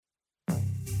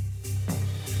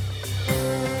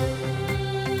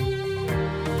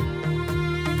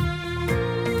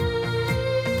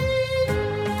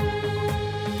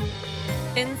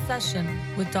Session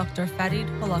with Dr. Farid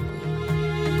Holakwi.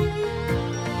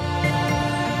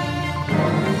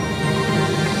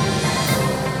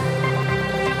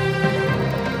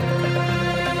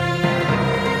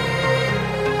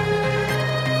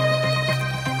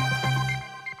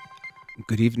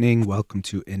 Good evening. Welcome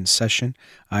to In Session.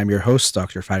 I'm your host,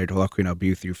 Dr. Farid Holakwi, and I'll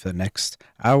be with you for the next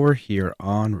hour here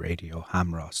on Radio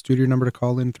Hamra. Studio number to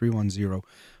call in,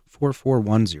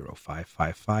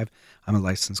 310-441-0555. I'm a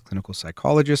licensed clinical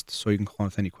psychologist, so you can call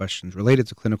with any questions related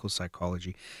to clinical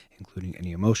psychology, including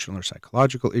any emotional or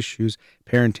psychological issues,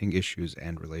 parenting issues,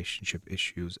 and relationship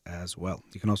issues as well.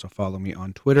 You can also follow me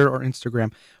on Twitter or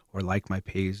Instagram, or like my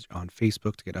page on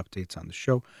Facebook to get updates on the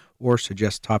show, or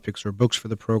suggest topics or books for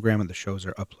the program, and the shows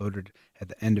are uploaded at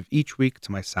the end of each week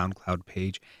to my SoundCloud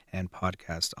page and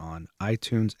podcast on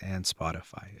iTunes and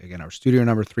Spotify. Again, our studio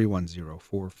number,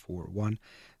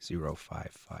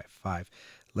 310-441-0555.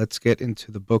 Let's get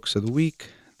into the books of the week.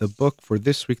 The book for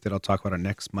this week that I'll talk about on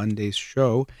next Monday's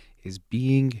show is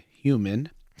Being Human,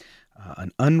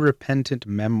 an unrepentant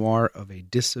memoir of a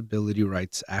disability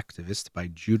rights activist by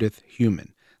Judith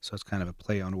Heumann. So it's kind of a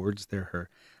play on words there. Her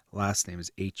last name is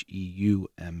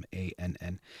Heumann.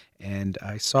 And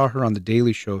I saw her on The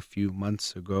Daily Show a few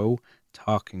months ago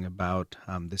talking about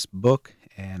this book,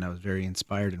 and I was very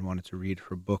inspired and wanted to read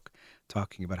her book,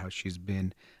 talking about how she's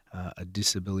been a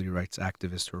disability rights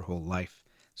activist her whole life.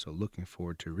 So looking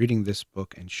forward to reading this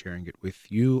book and sharing it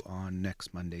with you on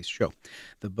next Monday's show.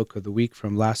 The book of the week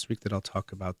from last week that I'll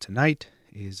talk about tonight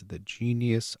is The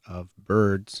Genius of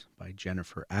Birds by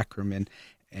Jennifer Ackerman.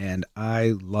 And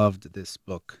I loved this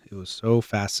book. It was so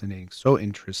fascinating, so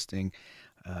interesting.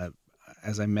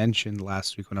 As I mentioned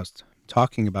last week when I was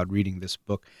talking about reading this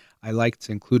book, I like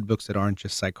to include books that aren't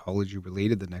just psychology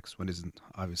related. The next one isn't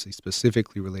obviously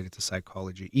specifically related to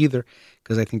psychology either,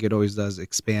 because I think it always does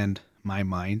expand my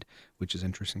mind, which is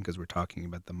interesting because we're talking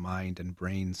about the mind and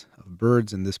brains of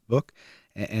birds in this book.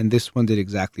 And this one did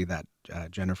exactly that.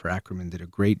 Jennifer Ackerman did a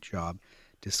great job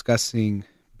discussing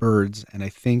birds, and I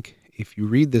think if you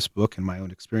read this book, in my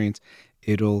own experience,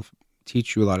 it'll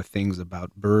teach you a lot of things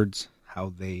about birds,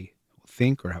 how they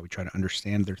think or how we try to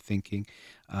understand their thinking,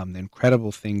 the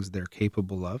incredible things they're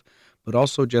capable of, but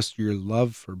also just your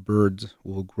love for birds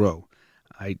will grow.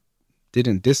 I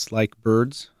didn't dislike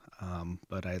birds,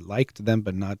 but I liked them,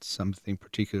 but not something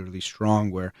particularly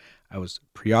strong where I was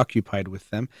preoccupied with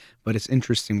them. But it's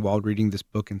interesting while reading this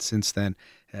book, and since then,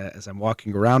 as I'm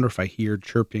walking around or if I hear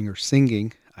chirping or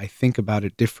singing, I think about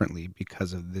it differently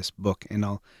because of this book. And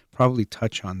I'll probably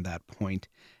touch on that point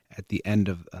at the end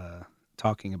of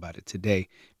talking about it today,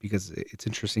 because it's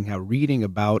interesting how reading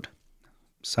about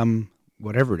some,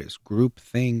 whatever it is, group,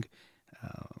 thing,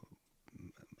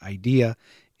 idea,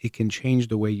 it can change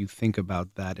the way you think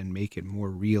about that and make it more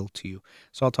real to you.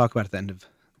 So I'll talk about it at the end of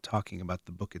talking about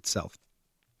the book itself.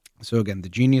 So again, The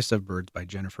Genius of Birds by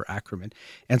Jennifer Ackerman.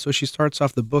 And so she starts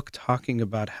off the book talking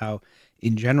about how,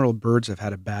 in general, birds have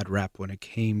had a bad rap when it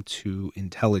came to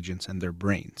intelligence and their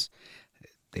brains.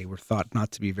 They were thought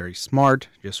not to be very smart,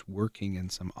 just working in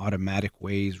some automatic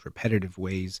ways, repetitive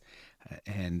ways,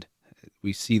 and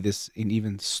we see this in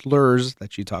even slurs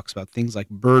that she talks about, things like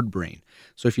bird brain.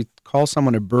 So if you call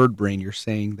someone a bird brain, you're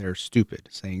saying they're stupid,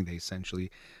 saying they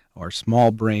essentially are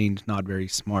small-brained, not very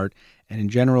smart. And in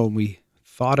general, we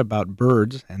thought about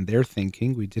birds and their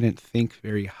thinking. We didn't think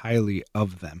very highly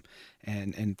of them.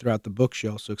 And throughout the book, she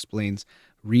also explains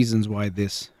reasons why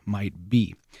this might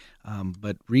be.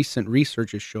 But recent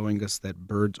research is showing us that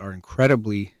birds are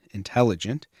incredibly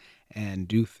intelligent and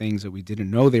do things that we didn't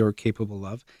know they were capable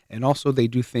of. And also they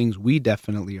do things we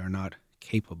definitely are not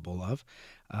capable of.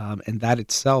 And that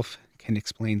itself can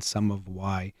explain some of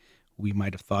why we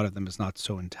might have thought of them as not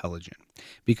so intelligent.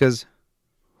 Because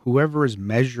whoever is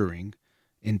measuring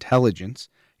intelligence,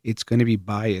 it's going to be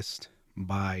biased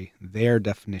by their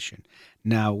definition.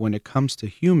 Now, when it comes to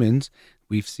humans,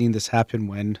 we've seen this happen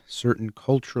when certain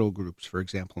cultural groups, for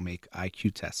example, make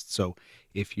IQ tests. So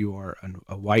if you are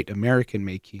a white American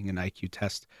making an IQ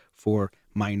test for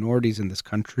minorities in this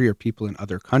country or people in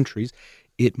other countries,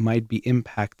 it might be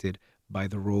impacted by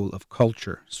the role of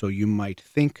culture. So you might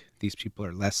think these people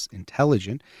are less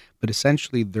intelligent, but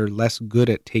essentially they're less good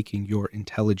at taking your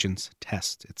intelligence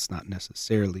test. It's not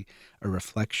necessarily a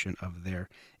reflection of their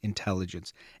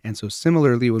intelligence. And so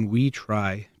similarly, when we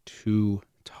try to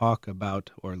talk about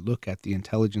or look at the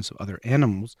intelligence of other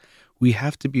animals, we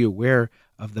have to be aware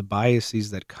of the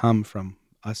biases that come from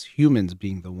us humans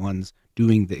being the ones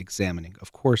doing the examining.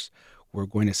 Of course, we're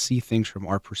going to see things from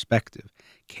our perspective.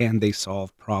 Can they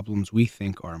solve problems we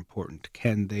think are important?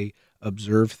 Can they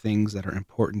observe things that are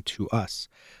important to us?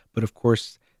 But of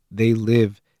course, they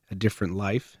live a different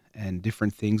life, and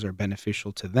different things are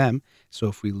beneficial to them. So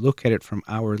if we look at it from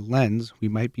our lens, we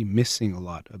might be missing a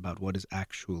lot about what is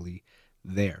actually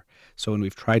there. So when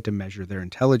we've tried to measure their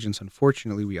intelligence,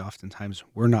 unfortunately,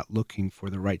 we're not looking for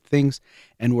the right things,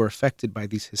 and we're affected by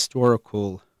these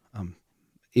historical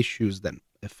issues that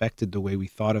affected the way we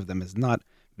thought of them as not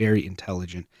very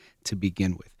intelligent to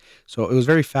begin with. So it was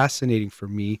very fascinating for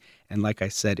me, and like I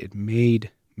said, it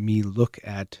made me look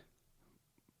at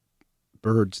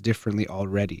birds differently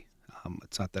already.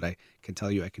 It's not that I can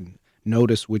tell you I can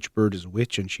notice which bird is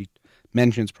which, and she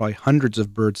mentions probably hundreds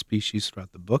of bird species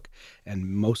throughout the book, and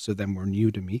most of them were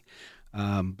new to me.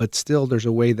 But still, there's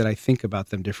a way that I think about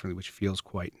them differently, which feels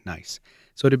quite nice.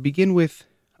 So to begin with,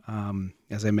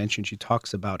 as I mentioned, she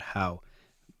talks about how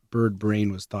bird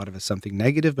brain was thought of as something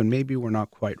negative, but maybe we're not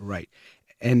quite right.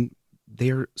 And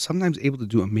they're sometimes able to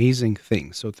do amazing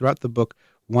things. So throughout the book,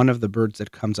 one of the birds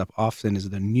that comes up often is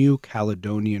the New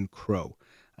Caledonian crow.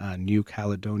 New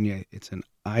Caledonia, it's an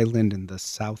island in the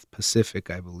South Pacific,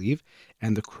 I believe.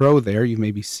 And the crow there, you've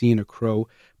maybe seen a crow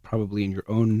probably in your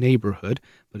own neighborhood,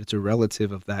 but it's a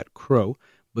relative of that crow.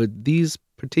 But these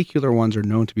particular ones are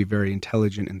known to be very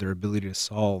intelligent in their ability to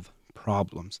solve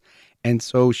problems. And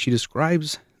so she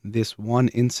describes this one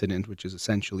incident, which is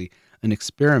essentially an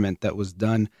experiment that was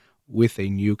done with a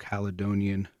New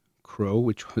Caledonian crow,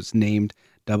 which was named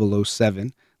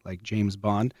 007, like James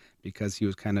Bond, because he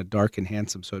was kind of dark and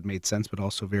handsome, so it made sense, but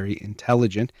also very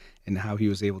intelligent in how he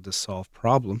was able to solve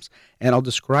problems. And I'll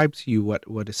describe to you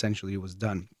what essentially was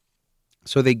done.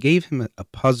 So they gave him a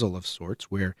puzzle of sorts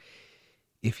where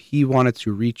if he wanted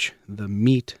to reach the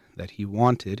meat that he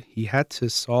wanted, he had to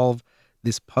solve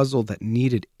this puzzle that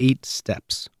needed 8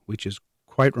 steps, which is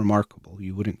quite remarkable.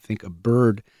 You wouldn't think a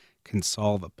bird can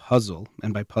solve a puzzle,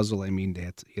 and by puzzle I mean he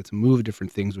had to move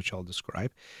different things, which I'll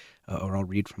describe, or I'll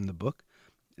read from the book,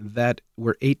 that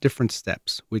were 8 different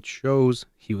steps, which shows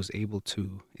he was able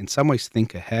to, in some ways,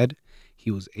 think ahead. He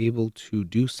was able to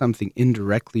do something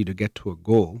indirectly to get to a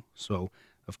goal. So,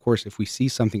 of course, if we see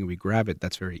something and we grab it,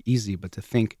 that's very easy, but to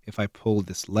think, if I pull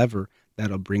this lever,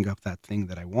 that'll bring up that thing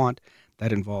that I want,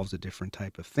 that involves a different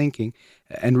type of thinking,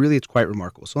 and really it's quite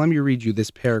remarkable. So let me read you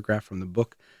this paragraph from the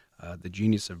book, The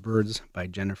Genius of Birds by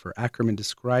Jennifer Ackerman,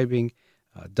 describing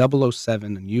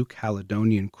 007, a New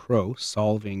Caledonian crow,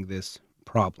 solving this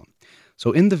problem.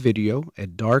 So in the video, a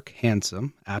dark,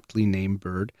 handsome, aptly named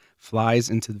bird flies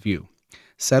into view,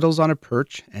 settles on a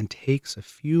perch, and takes a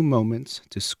few moments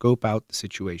to scope out the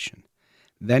situation.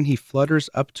 Then he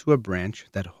flutters up to a branch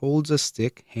that holds a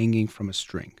stick hanging from a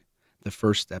string, the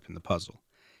first step in the puzzle.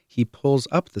 He pulls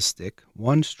up the stick,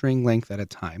 one string length at a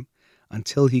time,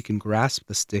 until he can grasp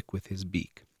the stick with his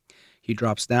beak. He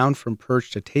drops down from perch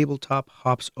to tabletop,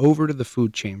 hops over to the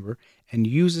food chamber, and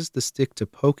uses the stick to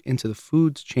poke into the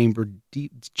food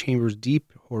chamber's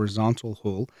deep horizontal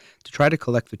hole to try to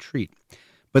collect the treat.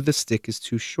 But the stick is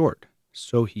too short,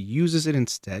 so he uses it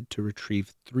instead to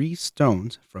retrieve 3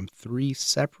 stones from 3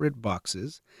 separate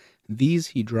boxes. These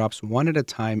he drops one at a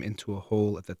time into a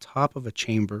hole at the top of a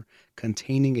chamber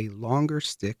containing a longer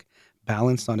stick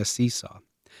balanced on a seesaw.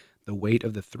 The weight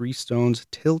of the 3 stones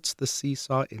tilts the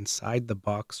seesaw inside the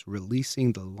box,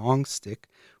 releasing the long stick,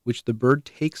 which the bird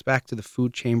takes back to the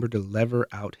food chamber to lever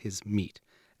out his meat.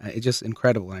 It's just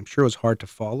incredible. And I'm sure it was hard to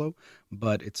follow,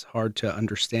 but it's hard to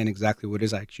understand exactly what it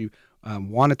is. I actually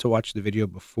wanted to watch the video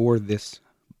before this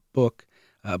book,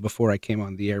 before I came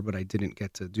on the air, but I didn't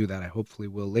get to do that. I hopefully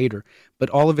will later.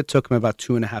 But all of it took him about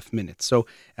 2.5 minutes. So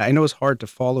I know it's hard to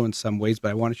follow in some ways,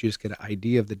 but I wanted you to just get an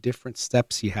idea of the different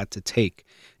steps he had to take,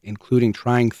 including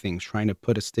trying things, trying to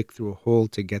put a stick through a hole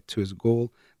to get to his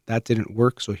goal. That didn't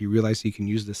work, so he realized he can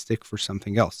use the stick for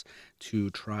something else, to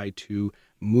try to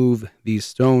move these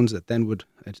stones that then would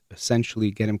essentially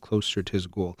get him closer to his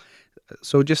goal.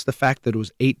 So just the fact that it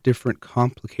was 8 different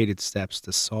complicated steps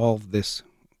to solve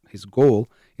his goal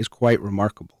is quite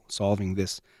remarkable, solving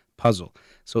this puzzle.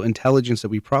 So intelligence that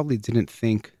we probably didn't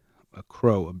think a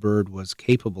crow, a bird, was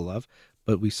capable of,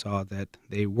 but we saw that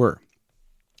they were.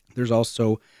 There's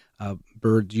also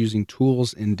birds using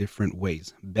tools in different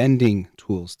ways, bending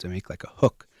tools to make like a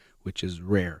hook, which is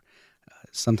rare.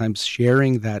 Sometimes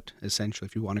sharing that, essentially,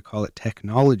 if you want to call it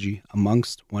technology,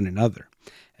 amongst one another.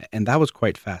 And that was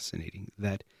quite fascinating,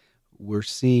 that we're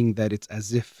seeing that it's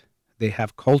as if they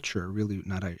have culture, really,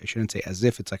 I shouldn't say as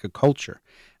if, it's like a culture,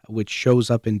 which shows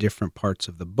up in different parts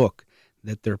of the book,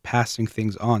 that they're passing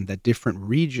things on, that different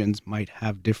regions might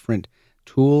have different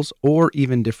tools or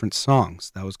even different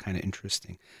songs. That was kind of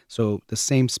interesting. So the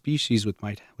same species which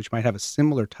might have a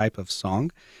similar type of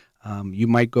song, You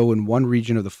might go in one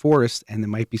region of the forest and it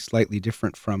might be slightly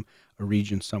different from a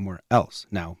region somewhere else.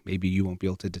 Now, maybe you won't be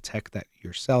able to detect that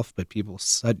yourself, but people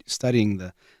studying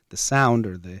the sound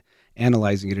or the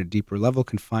analyzing it at a deeper level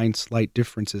can find slight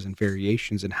differences and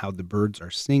variations in how the birds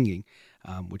are singing,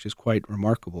 which is quite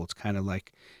remarkable. It's kind of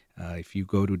like if you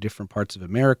go to different parts of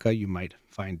America, you might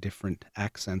find different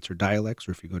accents or dialects,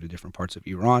 or if you go to different parts of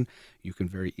Iran, you can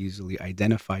very easily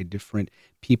identify different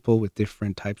people with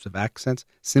different types of accents.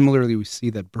 Similarly, we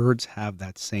see that birds have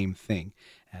that same thing.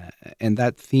 And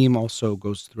that theme also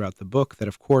goes throughout the book that,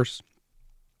 of course,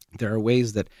 there are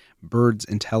ways that birds'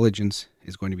 intelligence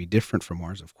is going to be different from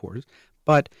ours, of course,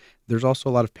 but there's also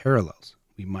a lot of parallels.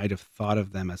 We might have thought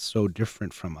of them as so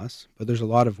different from us, but there's a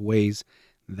lot of ways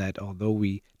that although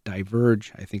we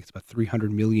diverge, I think it's about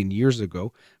 300 million years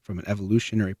ago from an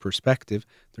evolutionary perspective,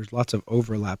 there's lots of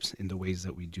overlaps in the ways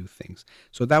that we do things.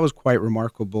 So that was quite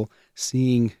remarkable,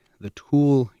 seeing the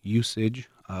tool usage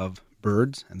of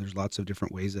birds, and there's lots of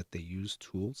different ways that they use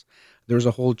tools. There's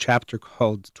a whole chapter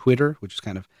called Twitter, which is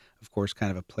of course,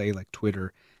 kind of a play like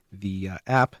Twitter, the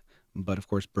app, but of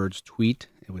course, birds tweet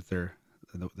with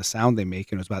the sound they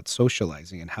make, and it was about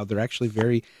socializing and how they're actually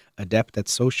very adept at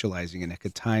socializing and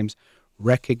at times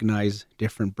recognize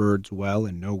different birds well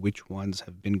and know which ones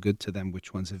have been good to them,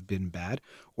 which ones have been bad,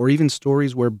 or even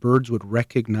stories where birds would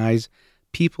recognize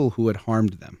people who had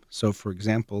harmed them. So, for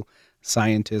example,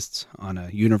 scientists on a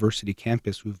university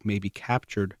campus who've maybe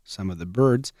captured some of the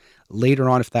birds, later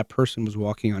on, if that person was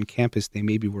walking on campus, they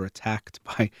maybe were attacked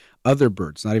by other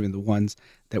birds, not even the ones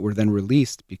that were then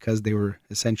released, because they were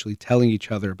essentially telling each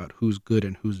other about who's good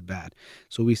and who's bad.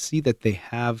 So we see that they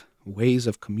have ways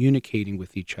of communicating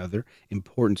with each other,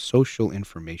 important social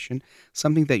information,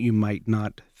 something that you might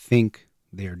not think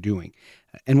they're doing.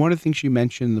 And one of the things you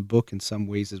mentioned in the book in some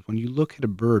ways is when you look at a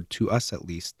bird, to us at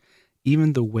least,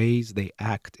 even the ways they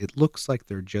act, it looks like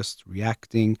they're just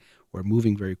reacting or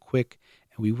moving very quick,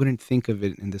 and we wouldn't think of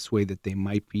it in this way, that they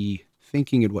might be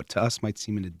thinking in what to us might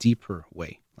seem in a deeper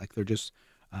way, like they're just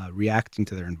reacting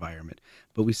to their environment.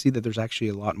 But we see that there's actually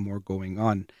a lot more going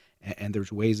on, and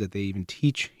there's ways that they even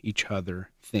teach each other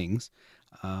things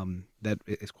that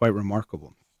is quite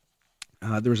remarkable.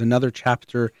 There was another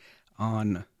chapter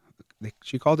on,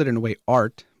 she called it in a way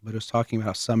art, but it was talking about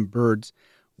how some birds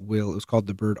it was called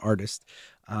The Bird Artist.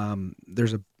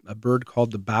 There's a bird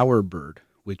called the bower bird,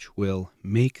 which will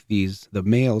make the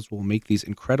males will make these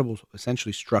incredible,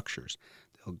 essentially, structures.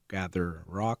 They'll gather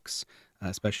rocks,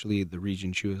 especially the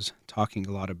region she was talking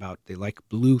a lot about. They like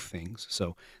blue things,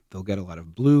 so they'll get a lot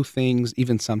of blue things,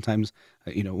 even sometimes,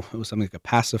 something like a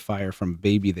pacifier from a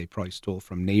baby they probably stole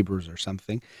from neighbors or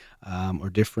something, or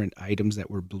different items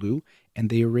that were blue. And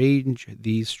they arrange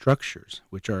these structures,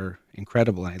 which are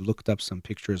incredible. And I looked up some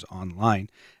pictures online,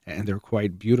 and they're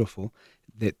quite beautiful,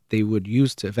 that they would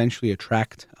use to eventually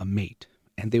attract a mate.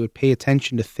 And they would pay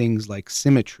attention to things like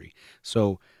symmetry.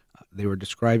 So they were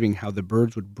describing how the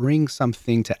birds would bring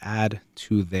something to add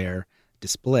to their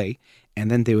display,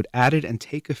 and then they would add it and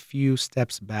take a few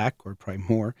steps back, or probably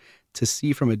more, to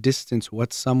see from a distance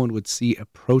what someone would see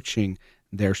approaching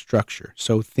their structure.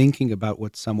 So thinking about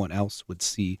what someone else would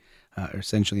see,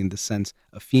 essentially in the sense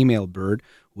a female bird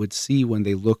would see when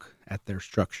they look at their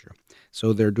structure.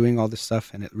 So they're doing all this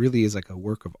stuff, and it really is like a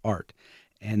work of art.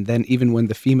 And then even when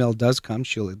the female does come,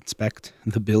 she'll inspect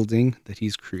the building that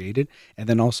he's created. And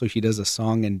then also he does a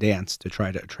song and dance to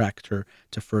try to attract her,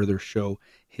 to further show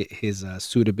his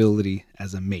suitability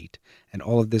as a mate. And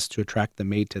all of this to attract the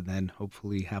mate to then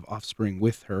hopefully have offspring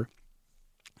with her.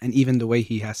 And even the way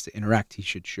he has to interact, he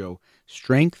should show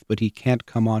strength, but he can't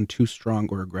come on too strong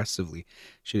or aggressively.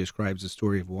 She describes the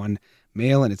story of one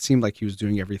male, and it seemed like he was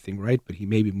doing everything right, but he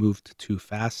maybe moved too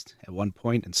fast at one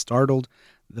point and startled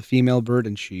the female bird,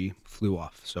 and she flew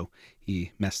off. So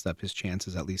he messed up his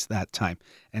chances, at least that time.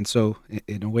 And so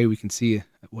in a way, we can see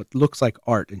what looks like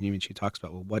art. And even she talks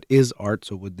about, well, what is art?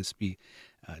 So would this be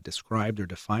described or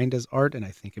defined as art? And I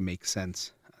think it makes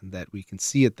sense that we can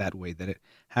see it that way, that it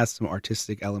has some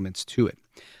artistic elements to it.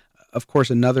 Of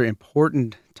course, another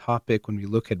important topic when we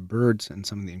look at birds and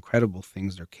some of the incredible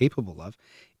things they're capable of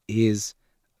is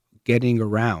getting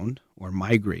around or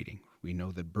migrating. We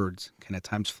know that birds can at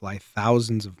times fly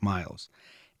thousands of miles.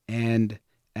 And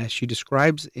as she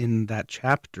describes in that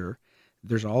chapter,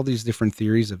 there's all these different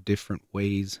theories of different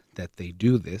ways that they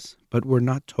do this, but we're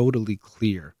not totally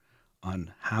clear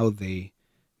on how they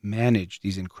manage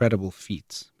these incredible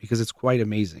feats, because it's quite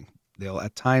amazing. They'll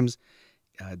at times,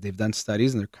 they've done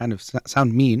studies, and they're kind of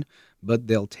sound mean, but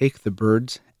they'll take the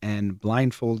birds and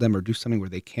blindfold them or do something where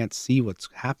they can't see what's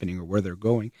happening or where they're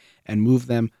going, and move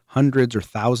them hundreds or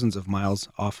thousands of miles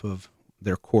off of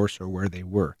their course or where they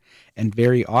were. And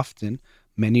very often,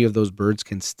 many of those birds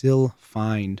can still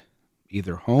find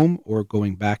either home or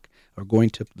going back or going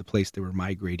to the place they were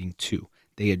migrating to.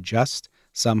 They adjust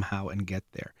somehow and get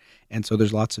there. And so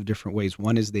there's lots of different ways.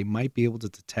 One is they might be able to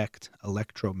detect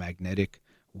electromagnetic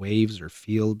waves or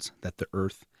fields that the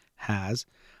Earth has,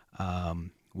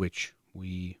 which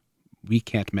we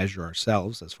can't measure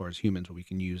ourselves as far as humans, but we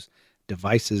can use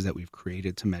devices that we've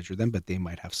created to measure them, but they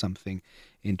might have something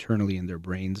internally in their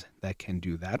brains that can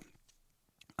do that.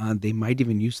 They might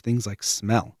even use things like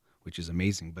smell, which is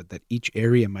amazing, but that each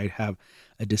area might have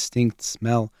a distinct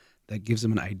smell that gives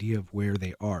them an idea of where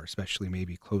they are, especially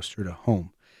maybe closer to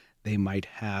home. They might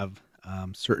have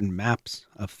certain maps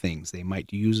of things. They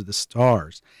might use the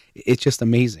stars. It's just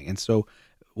amazing. And so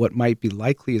what might be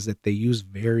likely is that they use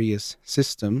various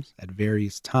systems at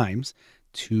various times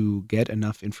to get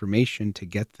enough information to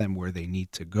get them where they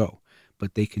need to go.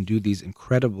 But they can do these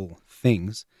incredible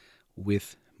things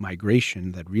with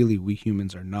migration that really we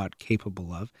humans are not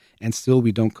capable of, and still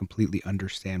we don't completely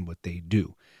understand what they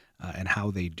do and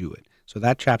how they do it. So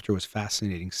that chapter was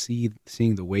fascinating,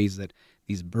 seeing the ways that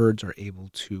these birds are able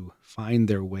to find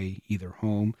their way either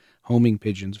home. Homing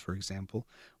pigeons, for example,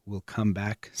 will come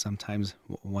back. Sometimes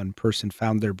one person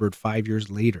found their bird 5 years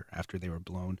later after they were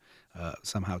blown,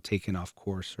 somehow taken off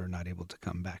course or not able to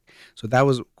come back. So that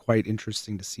was quite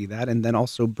interesting to see that. And then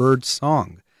also bird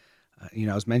song.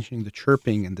 I was mentioning the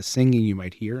chirping and the singing you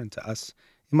might hear, and to us,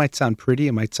 it might sound pretty,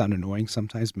 it might sound annoying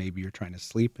sometimes. Maybe you're trying to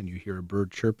sleep and you hear a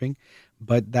bird chirping,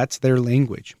 but that's their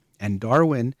language. And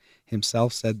Darwin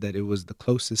himself said that it was the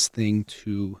closest thing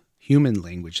to human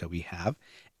language that we have,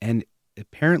 and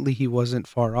apparently he wasn't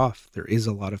far off. There is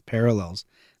a lot of parallels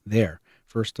there.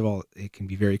 First of all, it can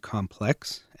be very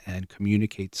complex and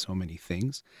communicate so many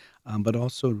things, but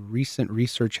also recent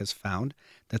research has found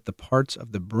that the parts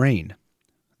of the brain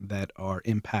that are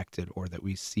impacted or that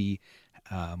we see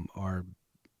are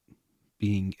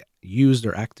being used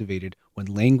or activated when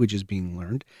language is being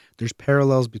learned, there's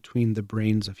parallels between the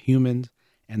brains of humans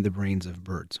and the brains of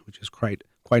birds, which is quite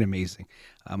amazing.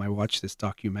 I watched this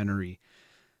documentary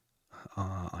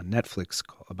on Netflix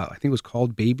about, I think it was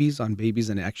called Babies on Babies,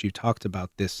 and it actually talked about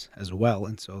this as well.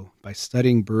 And so by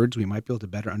studying birds, we might be able to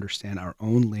better understand our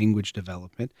own language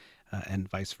development and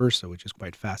vice versa, which is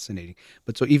quite fascinating.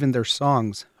 But so even their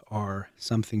songs are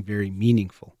something very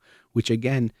meaningful, which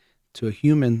again, to a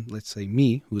human, let's say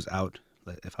me, who's out,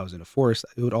 if I was in a forest,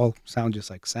 it would all sound just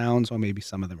like sounds, or maybe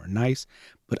some of them are nice,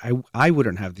 but I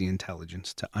wouldn't have the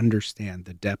intelligence to understand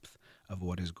the depth of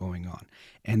what is going on.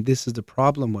 And this is the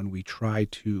problem when we try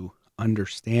to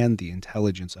understand the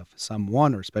intelligence of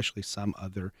someone, or especially some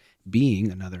other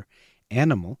being, another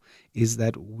animal, is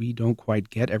that we don't quite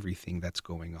get everything that's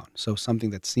going on. So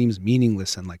something that seems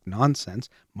meaningless and like nonsense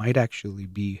might actually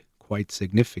be quite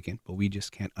significant, but we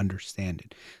just can't understand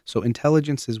it. So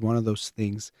intelligence is one of those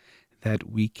things that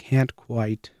we can't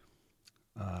quite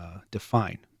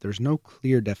define. There's no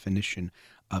clear definition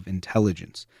of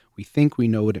intelligence. We think we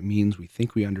know what it means, we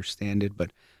think we understand it,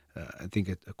 but I think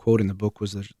a quote in the book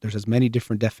was there's as many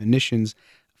different definitions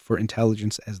for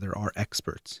intelligence as there are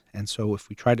experts. And so if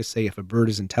we try to say if a bird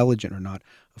is intelligent or not,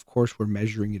 of course we're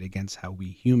measuring it against how we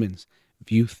humans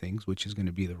view things, which is going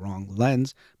to be the wrong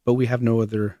lens, but we have no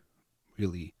other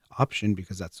really option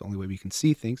because that's the only way we can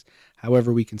see things.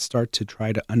 However, we can start to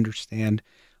try to understand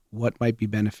what might be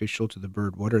beneficial to the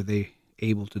bird. What are they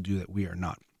able to do that we are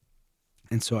not?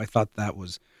 And so I thought that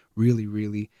was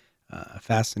really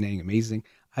fascinating, amazing.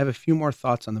 I have a few more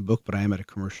thoughts on the book, but I am at a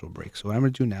commercial break. So what I'm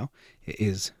going to do now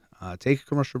is take a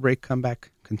commercial break, come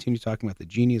back, continue talking about The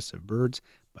Genius of Birds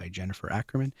by Jennifer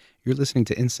Ackerman. You're listening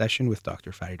to In Session with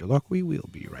Dr. Fadi Holakwi. We'll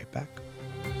be right back.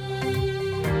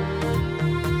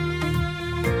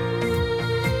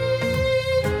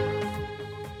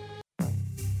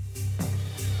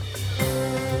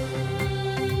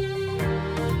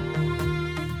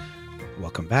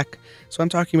 Welcome back. So I'm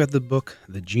talking about the book,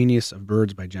 The Genius of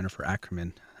Birds by Jennifer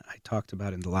Ackerman. I talked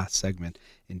about it in the last segment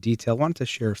in detail. I wanted to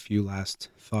share a few last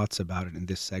thoughts about it in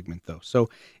this segment, though. So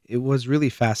it was really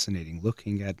fascinating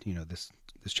looking at, this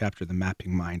chapter, The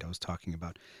Mapping Mind I was talking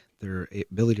about, their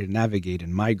ability to navigate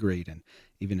and migrate, and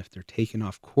even if they're taken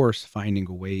off course, finding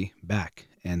a way back.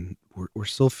 And we're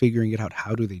still figuring it out.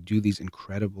 How do they do these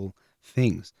incredible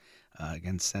things?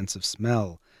 Again, sense of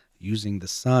smell, using the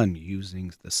sun,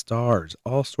 using the stars,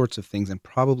 all sorts of things, and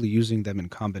probably using them in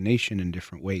combination in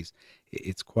different ways.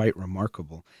 It's quite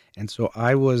remarkable. And so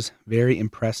I was very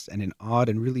impressed and in awe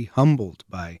and really humbled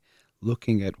by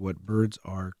looking at what birds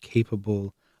are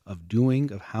capable of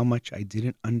doing, of how much I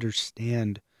didn't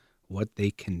understand what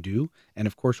they can do. And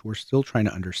of course, we're still trying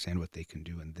to understand what they can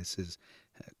do. And this is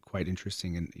quite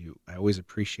interesting. And I always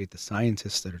appreciate the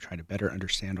scientists that are trying to better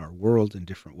understand our world in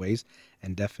different ways.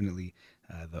 And definitely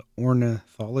the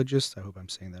ornithologists, I hope I'm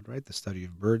saying that right, the study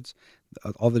of birds,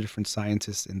 all the different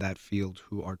scientists in that field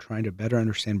who are trying to better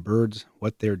understand birds,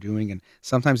 what they're doing. And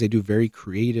sometimes they do very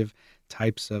creative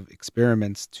types of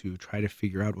experiments to try to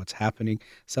figure out what's happening.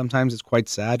 Sometimes it's quite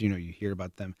sad. You hear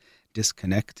about them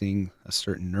disconnecting a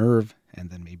certain nerve, and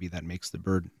then maybe that makes the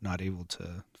bird not able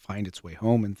to find its way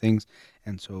home and things.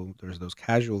 And so there's those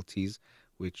casualties,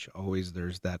 which always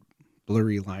there's that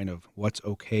blurry line of what's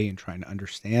okay in trying to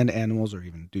understand animals or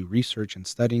even do research and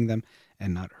studying them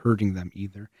and not hurting them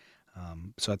either.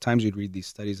 So at times you'd read these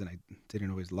studies, and I didn't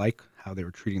always like how they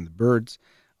were treating the birds,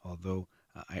 although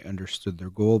I understood their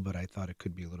goal, but I thought it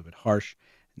could be a little bit harsh.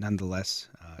 Nonetheless,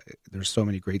 there's so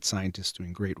many great scientists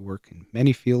doing great work in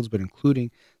many fields, but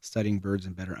including studying birds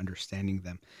and better understanding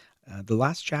them. The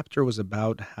last chapter was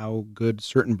about how good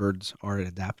certain birds are at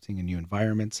adapting in new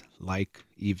environments, like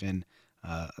even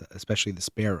especially the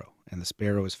sparrow. And the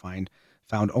sparrow is found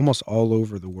almost all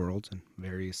over the world in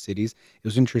various cities. It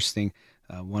was interesting.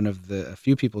 A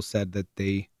few people said that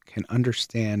they can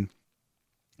understand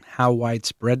how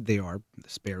widespread they are, the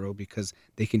sparrow, because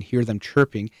they can hear them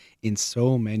chirping in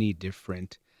so many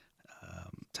different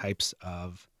types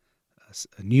of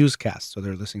newscasts. So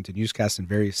they're listening to newscasts in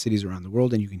various cities around the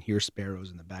world, and you can hear sparrows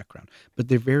in the background. But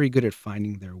they're very good at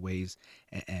finding their ways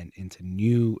and into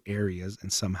new areas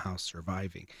and somehow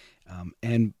surviving.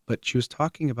 But she was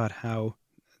talking about how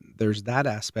there's that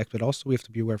aspect, but also we have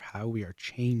to be aware of how we are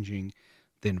changing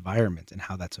the environment and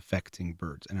how that's affecting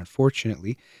birds. And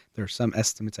unfortunately, there are some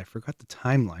estimates, I forgot the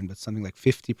timeline, but something like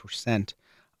 50%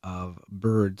 of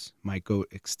birds might go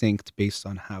extinct based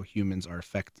on how humans are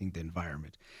affecting the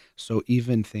environment. So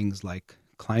even things like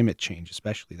climate change,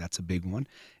 especially, that's a big one.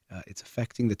 It's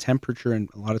affecting the temperature, and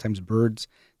a lot of times birds,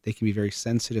 they can be very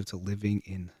sensitive to living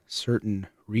in certain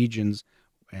regions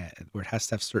where it has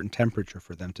to have certain temperature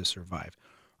for them to survive.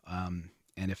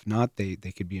 And if not, they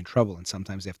could be in trouble. And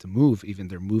sometimes they have to move. Even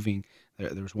they're moving.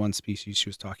 There was one species she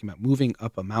was talking about moving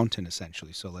up a mountain,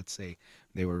 essentially. So let's say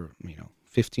they were,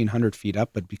 1,500 feet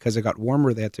up, but because it got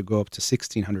warmer, they had to go up to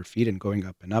 1,600 feet and going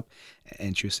up and up.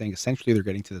 And she was saying essentially they're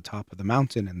getting to the top of the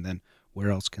mountain, and then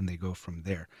where else can they go from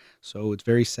there? So it's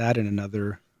very sad, and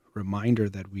another reminder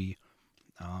that we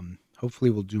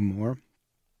hopefully will do more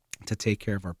to take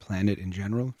care of our planet in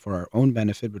general for our own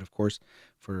benefit, but of course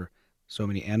for so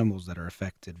many animals that are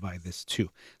affected by this too.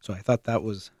 So I thought that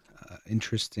was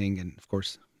interesting and, of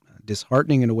course,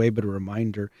 disheartening in a way, but a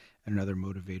reminder and another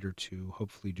motivator to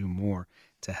hopefully do more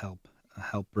to help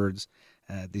birds.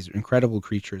 These incredible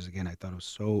creatures. Again, I thought it was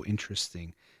so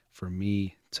interesting for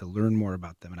me to learn more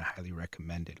about them, and I highly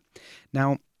recommend it.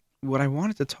 Now, what I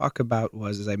wanted to talk about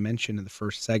was, as I mentioned in the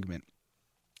first segment,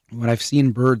 when I've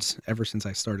seen birds ever since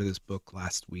I started this book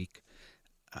last week,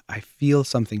 I feel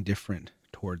something different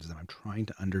towards them. I'm trying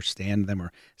to understand them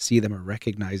or see them or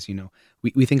recognize,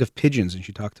 we think of pigeons, and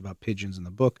she talked about pigeons in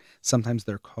the book. Sometimes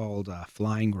they're called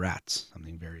flying rats,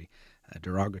 something very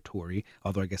derogatory,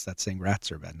 although I guess that's saying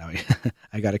rats are bad. Now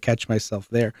I got to catch myself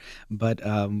there. But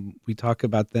we talk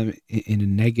about them in a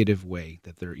negative way,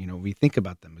 that they're, we think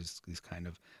about them as these kind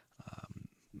of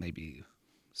maybe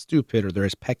stupid, or they're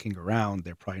just pecking around.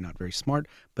 They're probably not very smart,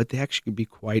 but they actually can be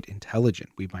quite intelligent.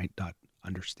 We might not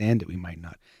understand it, we might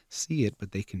not see it,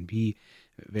 but they can be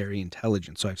very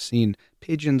intelligent. So I've seen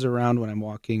pigeons around when I'm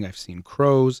walking, I've seen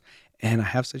crows, and I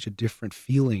have such a different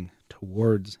feeling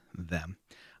towards them,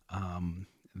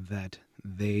 that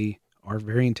they are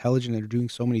very intelligent. They're doing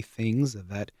so many things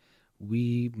that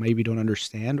we maybe don't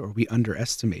understand or we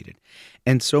underestimated.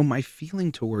 And so my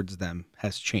feeling towards them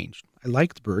has changed. I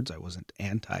liked birds. I wasn't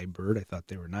anti-bird. I thought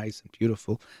they were nice and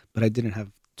beautiful, but I didn't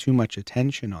have too much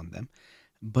attention on them.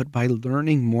 But by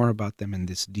learning more about them in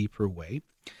this deeper way,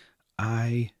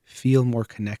 I feel more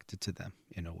connected to them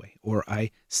in a way, or I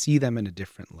see them in a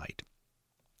different light.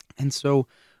 And so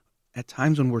at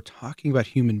times when we're talking about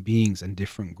human beings and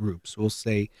different groups, we'll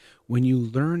say, when you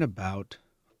learn about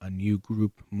a new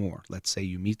group more, let's say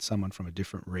you meet someone from a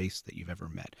different race that you've ever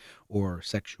met, or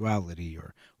sexuality,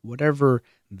 or whatever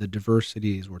the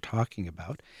diversity is we're talking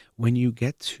about, when you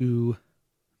get to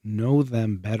know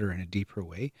them better in a deeper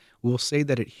way, we'll say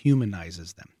that it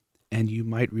humanizes them. And you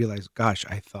might realize, gosh,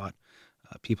 I thought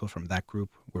people from that group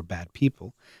were bad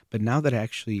people. But now that I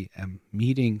actually am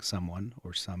meeting someone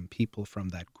or some people from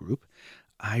that group,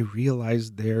 I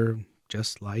realize they're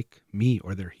just like me,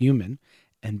 or they're human.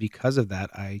 And because of that,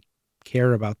 I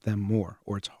care about them more,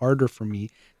 or it's harder for me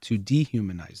to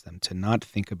dehumanize them, to not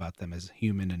think about them as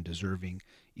human and deserving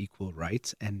equal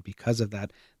rights. And because of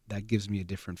that, that gives me a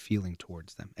different feeling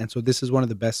towards them. And so this is one of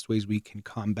the best ways we can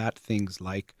combat things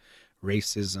like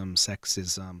racism,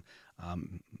 sexism,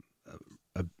 um,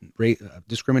 uh,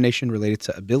 discrimination related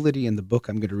to ability. And the book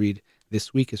I'm going to read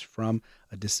this week is from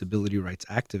a disability rights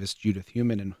activist, Judith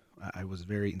Heumann, and I was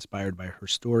very inspired by her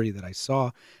story that I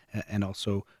saw, and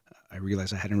also I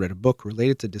realized I hadn't read a book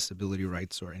related to disability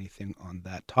rights or anything on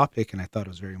that topic, and I thought it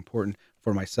was very important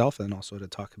for myself and also to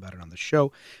talk about it on the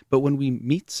show. But when we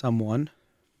meet someone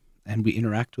and we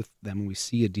interact with them and we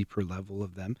see a deeper level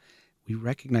of them, we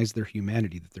recognize their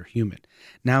humanity, that they're human.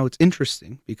 Now, it's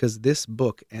interesting because this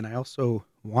book, and I also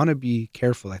want to be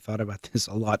careful, I thought about this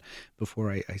a lot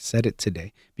before I said it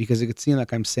today, because it could seem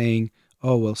like I'm saying,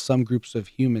 oh, well, some groups of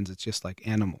humans, it's just like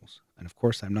animals. And of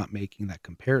course, I'm not making that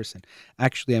comparison.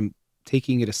 Actually, I'm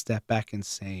taking it a step back and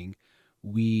saying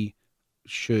we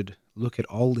should look at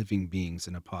all living beings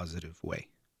in a positive way.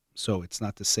 So it's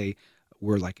not to say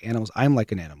we're like animals. I'm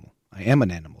like an animal. I am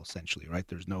an animal, essentially, right?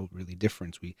 There's no really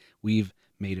difference. We've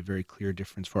made a very clear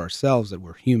difference for ourselves that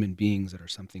we're human beings that are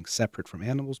something separate from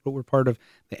animals, but we're part of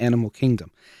the animal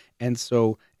kingdom. And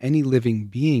so any living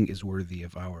being is worthy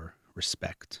of our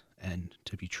respect and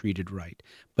to be treated right.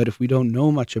 But if we don't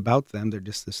know much about them, they're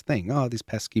just this thing, oh, these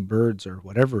pesky birds or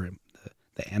whatever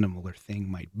the animal or thing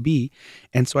might be.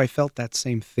 And so I felt that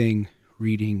same thing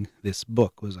reading this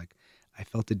book, was like, I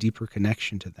felt a deeper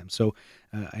connection to them. So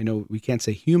I know we can't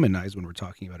say humanize when we're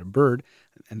talking about a bird.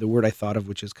 And the word I thought of,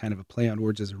 which is kind of a play on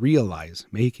words, is realize,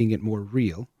 making it more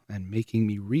real and making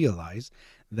me realize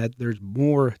that there's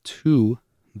more to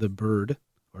the bird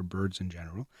or birds in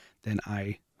general than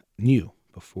I knew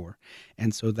before.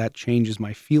 And so that changes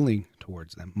my feeling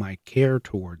towards them, my care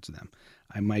towards them.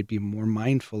 I might be more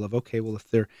mindful of, okay, well, if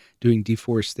they're doing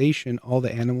deforestation, all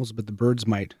the animals, but the birds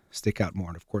might stick out more.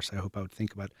 And of course, I hope I would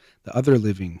think about the other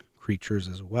living creatures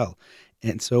as well.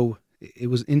 And so it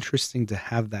was interesting to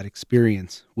have that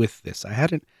experience with this. I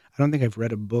don't think I've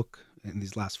read a book in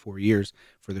these last 4 years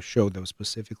for the show that was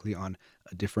specifically on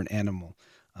a different animal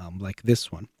like this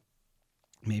one.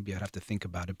 Maybe I'd have to think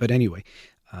about it. But anyway,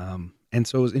 and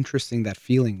so it was interesting, that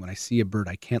feeling when I see a bird,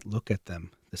 I can't look at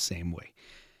them the same way.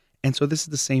 And so this is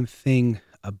the same thing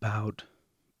about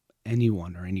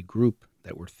anyone or any group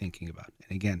that we're thinking about.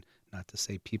 And again, not to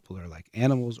say people are like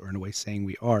animals or in a way saying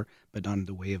we are, but not in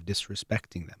the way of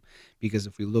disrespecting them. Because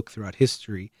if we look throughout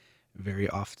history, very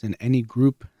often any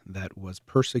group that was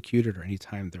persecuted or any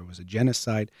time there was a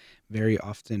genocide, very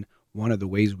often one of the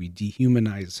ways we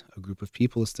dehumanize a group of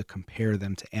people is to compare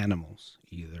them to animals,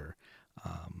 either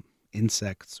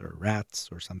insects or rats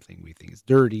or something we think is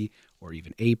dirty, or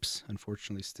even apes.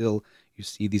 Unfortunately, still you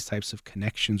see these types of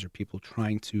connections or people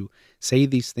trying to say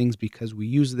these things because we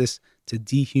use this to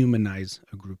dehumanize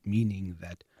a group, meaning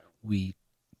that we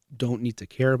don't need to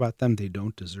care about them. They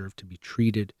don't deserve to be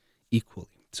treated equally.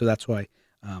 So that's why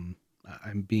I'm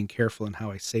being careful in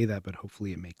how I say that, but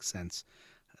hopefully it makes sense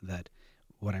that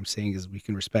what I'm saying is we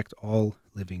can respect all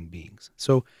living beings.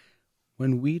 So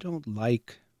when we don't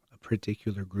like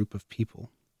particular group of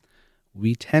people,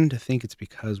 we tend to think it's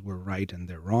because we're right and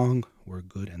they're wrong, we're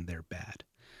good and they're bad.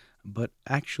 But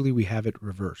actually, we have it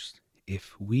reversed.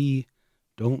 If we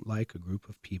don't like a group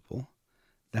of people,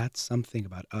 that's something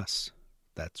about us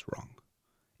that's wrong.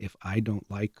 If I don't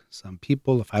like some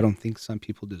people, if I don't think some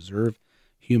people deserve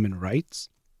human rights,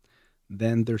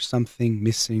 then there's something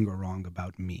missing or wrong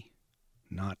about me,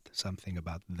 not something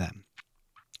about them.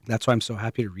 That's why I'm so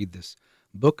happy to read this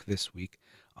book this week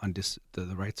on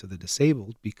the rights of the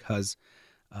disabled, because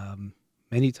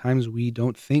many times we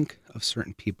don't think of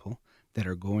certain people that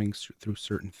are going through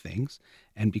certain things,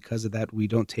 and because of that, we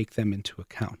don't take them into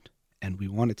account. And we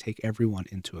want to take everyone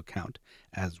into account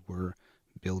as we're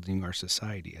building our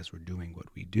society, as we're doing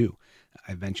what we do.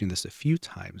 I've mentioned this a few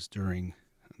times during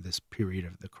this period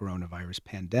of the coronavirus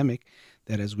pandemic,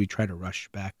 that as we try to rush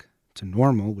back to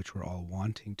normal, which we're all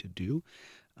wanting to do,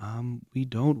 we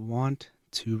don't want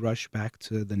to rush back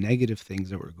to the negative things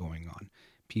that were going on.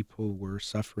 People were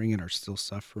suffering and are still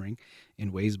suffering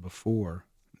in ways before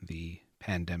the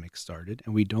pandemic started,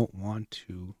 and we don't want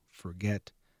to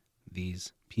forget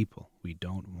these people. We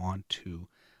don't want to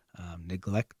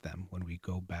neglect them when we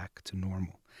go back to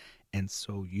normal. And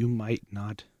so you might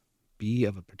not be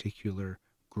of a particular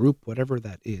group, whatever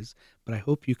that is, but I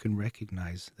hope you can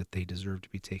recognize that they deserve to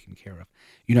be taken care of.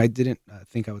 You know, I didn't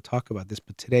think I would talk about this,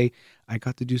 but today I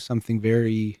got to do something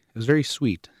it was very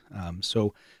sweet.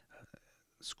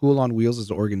 School on Wheels is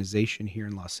an organization here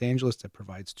in Los Angeles that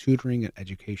provides tutoring and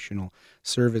educational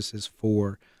services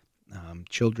for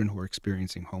children who are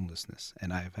experiencing homelessness.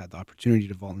 And I've had the opportunity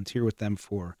to volunteer with them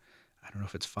for, I don't know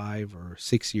if it's 5 or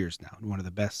 6 years now. And one of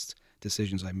the best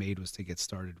decisions I made was to get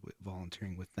started with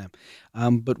volunteering with them.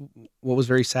 But what was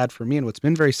very sad for me, and what's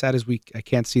been very sad, is I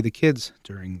can't see the kids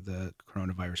during the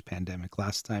coronavirus pandemic.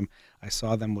 Last time I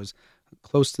saw them was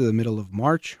close to the middle of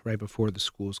March, right before the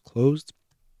schools closed.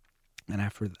 And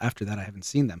after that, I haven't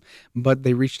seen them. But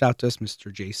they reached out to us,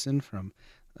 Mr. Jason from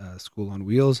School on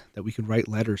Wheels, that we could write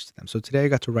letters to them. So today I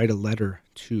got to write a letter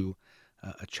to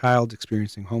a child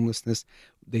experiencing homelessness.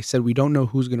 They said we don't know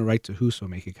who's going to write to who, so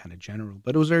make it kind of general.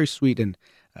 But it was very sweet and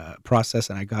process,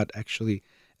 and I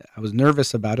was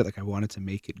nervous about it, like I wanted to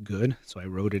make it good. So I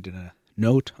wrote it in a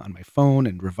note on my phone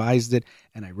and revised it,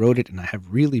 and I wrote it, and I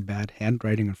have really bad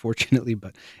handwriting, unfortunately,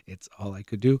 but it's all I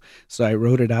could do. So I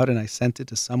wrote it out and I sent it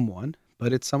to someone,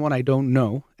 but it's someone I don't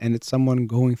know, and it's someone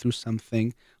going through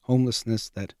something, homelessness,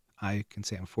 that I can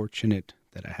say I'm fortunate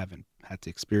that I haven't had to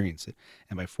experience it.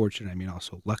 And by fortunate, I mean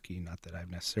also lucky, not that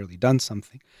I've necessarily done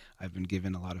something. I've been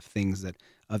given a lot of things that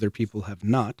other people have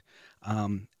not.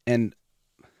 And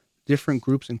different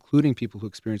groups, including people who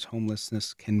experience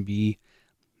homelessness, can be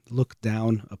looked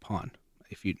down upon.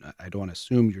 I don't want to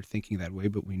assume you're thinking that way,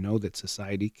 but we know that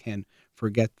society can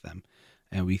forget them.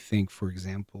 And we think, for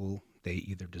example, they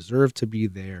either deserve to be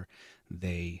there,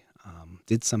 they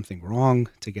did something wrong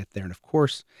to get there. And of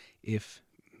course, if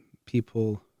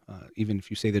people, even if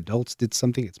you say the adults did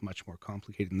something, it's much more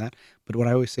complicated than that. But what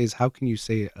I always say is, how can you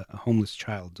say a homeless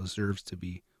child deserves to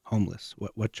be homeless?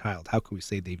 What child? How can we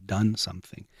say they've done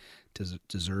something to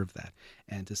deserve that?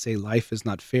 And to say life is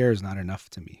not fair is not enough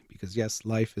to me, because yes,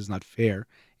 life is not fair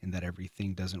in that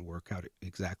everything doesn't work out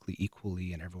exactly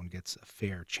equally and everyone gets a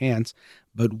fair chance,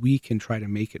 but we can try to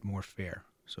make it more fair.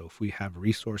 So if we have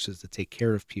resources to take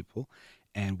care of people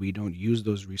and we don't use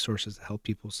those resources to help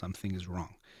people, something is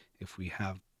wrong. If we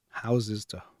have houses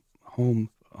to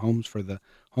homes for the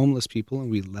homeless people and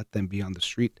we let them be on the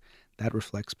street, that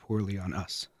reflects poorly on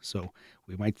us. So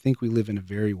we might think we live in a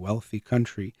very wealthy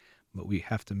country, but we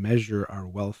have to measure our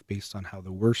wealth based on how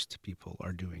the worst people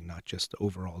are doing, not just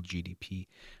overall GDP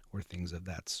or things of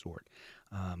that sort.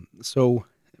 So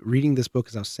reading this book,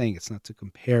 as I was saying, it's not to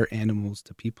compare animals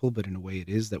to people, but in a way it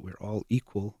is that we're all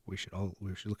equal. We should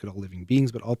look at all living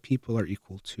beings, but all people are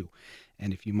equal too.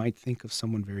 And if you might think of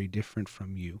someone very different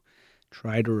from you,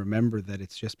 try to remember that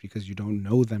it's just because you don't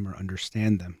know them or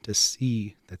understand them, to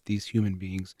see that these human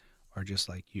beings are just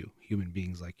like you, human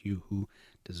beings like you, who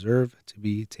deserve to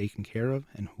be taken care of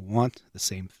and who want the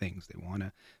same things. They want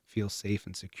to feel safe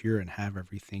and secure and have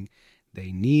everything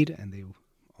they need, and they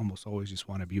almost always just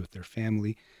want to be with their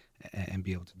family and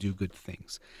be able to do good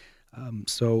things.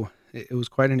 So it was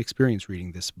quite an experience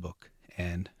reading this book,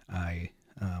 and I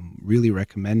really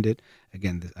recommend it.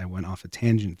 Again, I went off a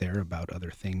tangent there about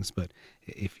other things, but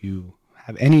if you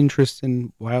have any interest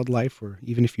in wildlife, or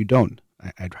even if you don't,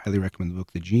 I'd highly recommend the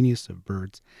book The Genius of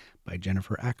Birds by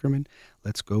Jennifer Ackerman.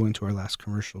 Let's go into our last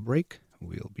commercial break.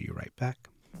 We'll be right back.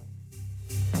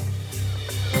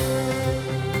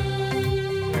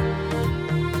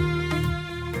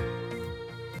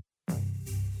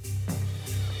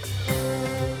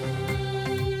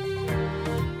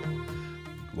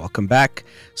 Welcome back.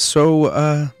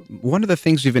 So one of the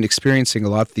things we've been experiencing a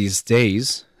lot these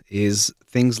days is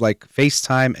things like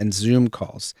FaceTime and Zoom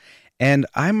calls. And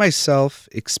I myself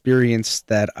experienced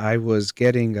that I was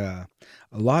getting a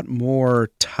lot more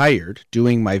tired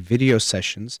doing my video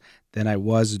sessions than I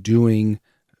was doing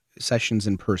sessions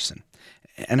in person.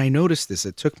 And I noticed this.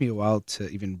 It took me a while to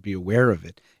even be aware of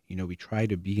it. You know, we try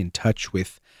to be in touch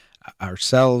with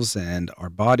ourselves and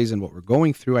our bodies and what we're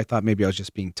going through. I thought maybe I was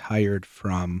just being tired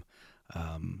from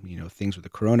things with the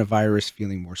coronavirus,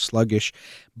 feeling more sluggish.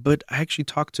 But I actually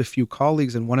talked to a few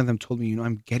colleagues, and one of them told me,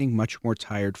 I'm getting much more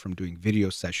tired from doing video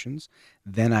sessions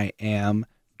than I am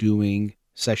doing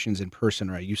sessions in person,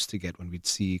 or I used to get when we'd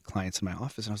see clients in my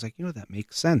office. And I was like, that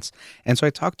makes sense. And so I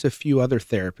talked to a few other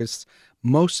therapists.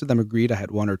 Most of them agreed. I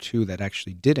had one or two that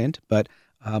actually didn't, but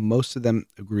most of them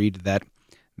agreed that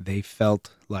they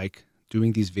felt like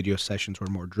doing these video sessions were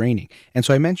more draining. And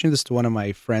so I mentioned this to one of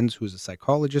my friends who's a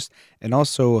psychologist and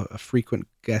also a frequent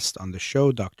guest on the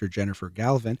show, Dr. Jennifer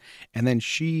Galvin. And then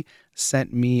she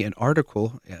sent me an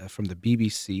article from the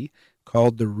BBC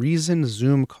called "The Reason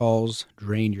Zoom Calls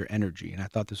Drain Your Energy." And I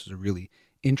thought this was a really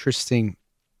interesting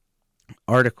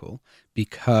article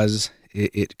because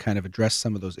it kind of addressed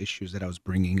some of those issues that I was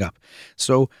bringing up.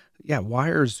 So yeah, why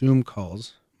are Zoom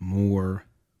calls more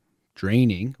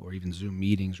draining, or even Zoom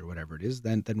meetings or whatever it is,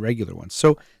 than regular ones?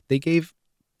 So they gave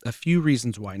a few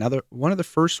reasons why. Now, one of the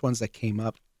first ones that came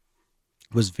up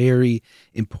was very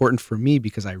important for me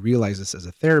because I realized this as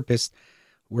a therapist,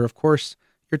 where of course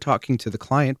you're talking to the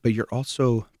client, but you're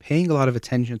also paying a lot of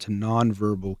attention to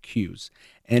nonverbal cues.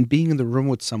 And being in the room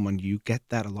with someone, you get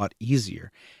that a lot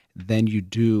easier than you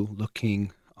do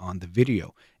looking on the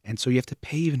video. And so you have to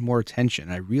pay even more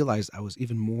attention. I realized I was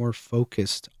even more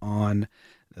focused on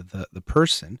the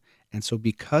person. And so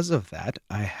because of that,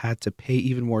 I had to pay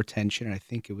even more attention. And I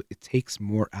think it takes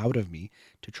more out of me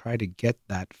to try to get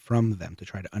that from them, to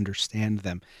try to understand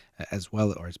them as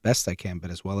well or as best I can,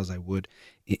 but as well as I would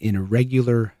in a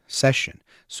regular session.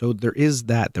 So there is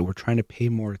that we're trying to pay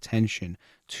more attention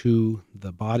to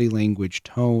the body language,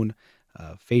 tone,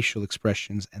 facial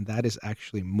expressions, and that is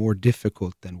actually more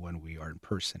difficult than when we are in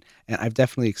person. And I've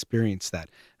definitely experienced that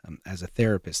as a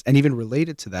therapist. And even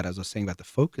related to that, as I was saying about the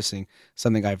focusing,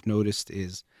 something I've noticed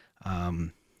is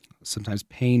sometimes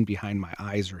pain behind my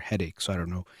eyes or headache. So I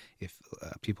don't know if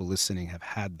people listening have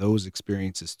had those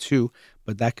experiences too,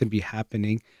 but that could be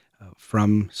happening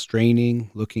from straining,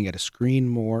 looking at a screen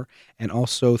more, and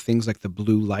also things like the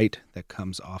blue light that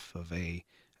comes off of a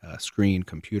screen,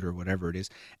 computer, whatever it is.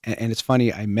 And it's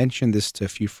funny, I mentioned this to a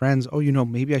few friends. Oh,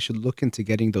 maybe I should look into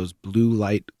getting those blue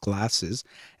light glasses.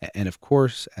 And of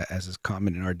course, as is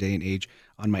common in our day and age,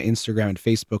 on my Instagram and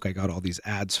Facebook, I got all these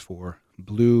ads for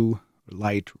blue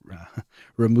light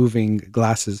removing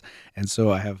glasses. And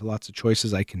so I have lots of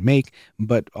choices I can make,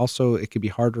 but also it can be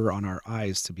harder on our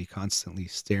eyes to be constantly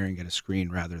staring at a screen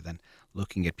rather than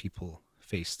looking at people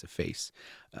face to face.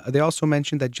 They also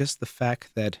mentioned that just the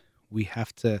fact that we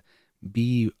have to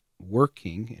be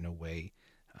working in a way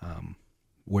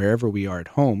wherever we are at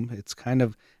home, it's kind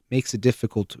of makes it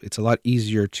difficult. It's a lot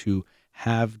easier to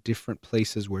have different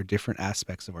places where different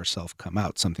aspects of ourself come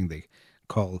out, something they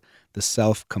call the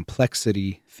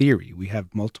self-complexity theory. We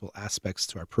have multiple aspects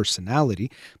to our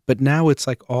personality, but now it's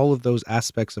like all of those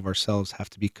aspects of ourselves have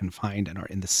to be confined and are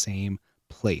in the same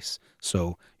place.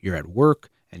 So you're at work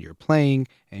and you're playing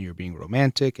and you're being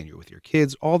romantic and you're with your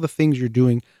kids. All the things you're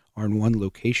doing are in one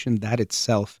location. That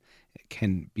itself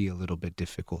can be a little bit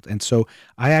difficult. And so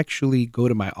I actually go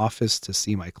to my office to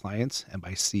see my clients, and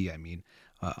by see I mean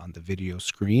on the video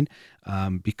screen,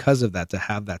 because of that, to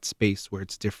have that space where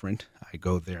it's different. I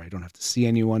go there, I don't have to see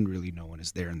anyone, really no one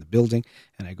is there in the building,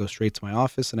 and I go straight to my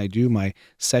office and I do my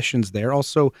sessions there.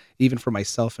 Also, even for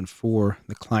myself and for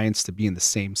the clients to be in the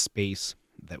same space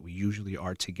that we usually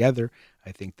are together,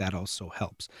 I think that also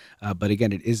helps. But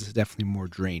again, it is definitely more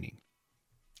draining.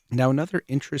 Now, another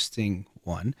interesting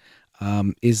one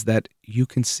is that you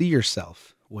can see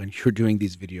yourself when you're doing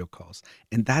these video calls,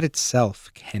 and that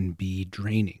itself can be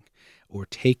draining or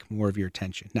take more of your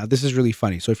attention. Now, this is really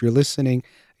funny. So if you're listening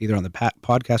either on the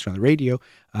podcast or on the radio,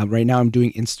 right now I'm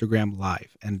doing Instagram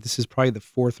Live, and this is probably the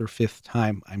fourth or fifth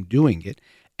time I'm doing it,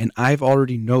 and I've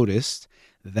already noticed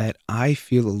that I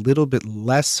feel a little bit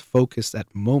less focused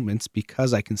at moments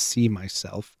because I can see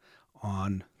myself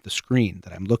on the screen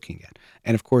that I'm looking at.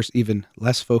 And of course, even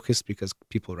less focused because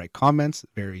people write comments.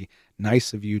 Very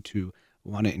nice of you to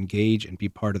want to engage and be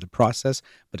part of the process.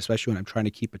 But especially when I'm trying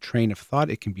to keep a train of thought,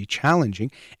 it can be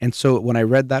challenging. And so when I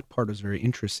read that part, it was very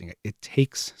interesting. It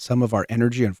takes some of our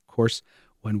energy. And of course,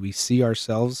 when we see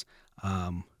ourselves,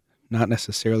 not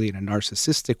necessarily in a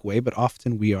narcissistic way, but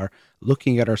often we are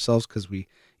looking at ourselves because we,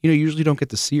 usually don't get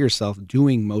to see yourself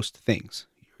doing most things.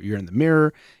 You're in the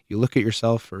mirror, you look at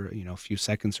yourself for, a few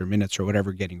seconds or minutes or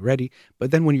whatever, getting ready.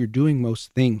 But then when you're doing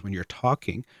most things, when you're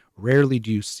talking, rarely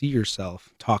do you see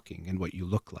yourself talking and what you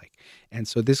look like. And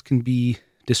so this can be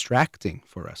distracting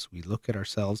for us. We look at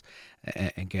ourselves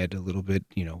and get a little bit,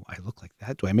 I look like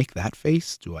that. Do I make that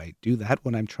face? Do I do that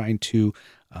when I'm trying to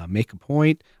make a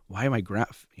point? Why am I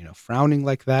frowning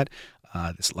like that?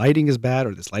 This lighting is bad,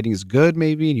 or this lighting is good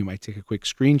maybe, and you might take a quick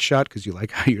screenshot because you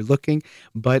like how you're looking.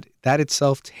 But that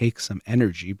itself takes some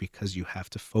energy because you have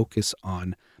to focus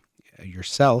on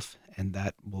yourself, and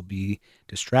that will be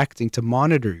distracting to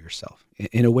monitor yourself.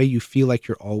 In a way, you feel like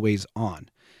you're always on.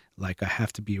 Like, I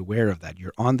have to be aware of that.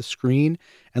 You're on the screen,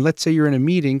 and let's say you're in a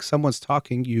meeting, someone's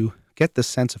talking, you get the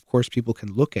sense, of course, people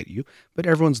can look at you, but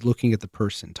everyone's looking at the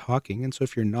person talking. And so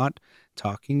if you're not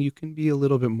talking, you can be a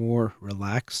little bit more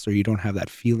relaxed, or you don't have that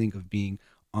feeling of being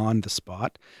on the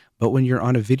spot. But when you're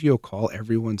on a video call,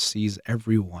 everyone sees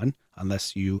everyone,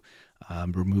 unless you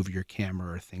remove your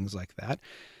camera or things like that.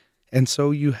 And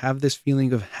so you have this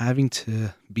feeling of having to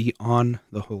be on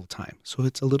the whole time. So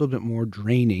it's a little bit more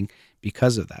draining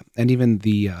because of that. And even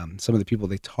some of the people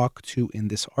they talk to in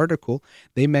this article,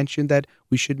 they mentioned that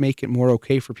we should make it more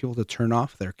okay for people to turn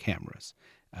off their cameras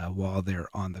while they're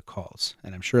on the calls.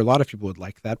 And I'm sure a lot of people would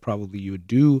like that. Probably you would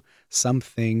do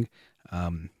something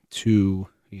to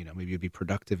maybe you'd be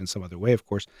productive in some other way. Of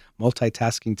course,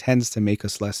 multitasking tends to make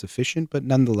us less efficient, but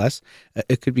nonetheless,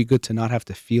 it could be good to not have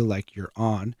to feel like you're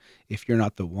on if you're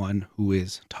not the one who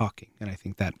is talking. And I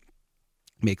think that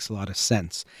makes a lot of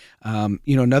sense.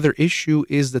 Another issue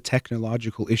is the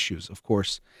technological issues. Of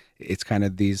course, it's kind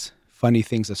of these funny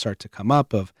things that start to come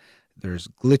up of there's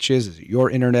glitches. Is it your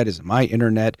internet? Is it my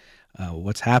internet?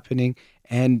 What's happening?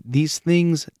 And these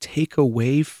things take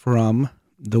away from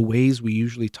the ways we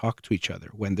usually talk to each other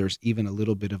when there's even a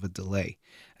little bit of a delay.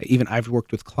 Even I've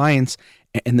worked with clients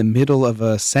in the middle of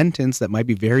a sentence that might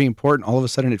be very important, all of a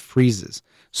sudden it freezes.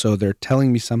 So they're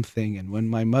telling me something, and when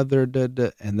my mother did,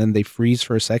 and then they freeze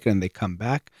for a second and they come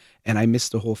back, and I miss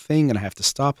the whole thing, and I have to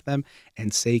stop them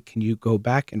and say, can you go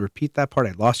back and repeat that part?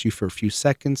 I lost you for a few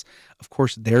seconds. Of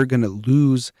course, they're going to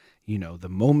lose, the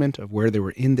moment of where they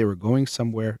were going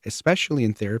somewhere, especially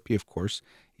in therapy, of course.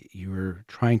 You're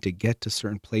trying to get to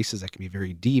certain places that can be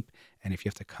very deep, and if you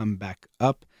have to come back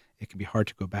up, it can be hard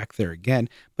to go back there again.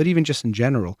 But even just in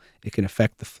general, it can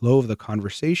affect the flow of the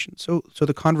conversation. So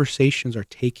the conversations are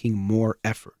taking more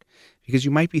effort because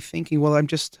you might be thinking, well, I'm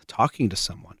just talking to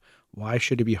someone. Why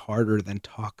should it be harder than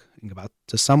talking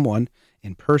to someone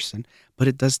in person? But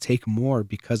it does take more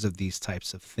because of these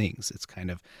types of things. It's kind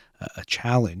of a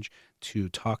challenge to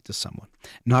talk to someone.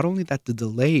 Not only that, the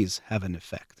delays have an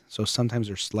effect. So sometimes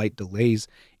there's slight delays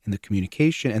in the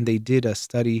communication, and they did a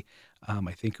study,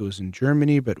 I think it was in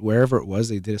Germany, but wherever it was,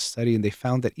 they did a study, and they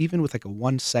found that even with like a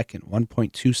 1 second,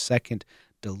 1.2 second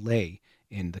delay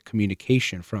in the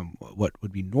communication from what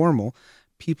would be normal,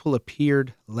 people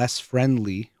appeared less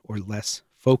friendly or less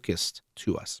focused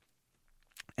to us.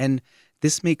 And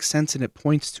this makes sense, and it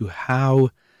points to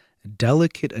how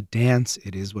delicate a dance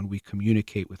it is when we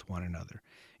communicate with one another.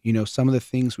 Some of the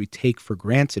things we take for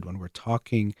granted when we're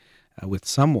talking with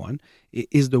someone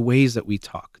is the ways that we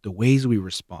talk, the ways we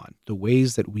respond, the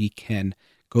ways that we can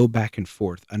go back and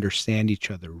forth, understand each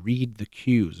other, read the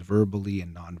cues verbally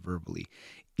and non-verbally.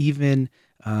 Even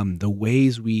the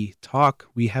ways we talk,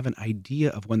 we have an idea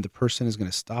of when the person is going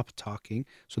to stop talking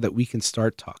so that we can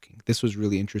start talking. This was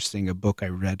really interesting. A book I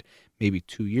read maybe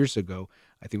 2 years ago,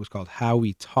 I think it was called How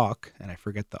We Talk, and I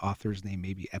forget the author's name,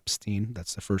 maybe Epstein.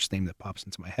 That's the first name that pops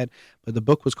into my head. But the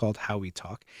book was called How We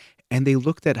Talk, and they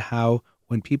looked at how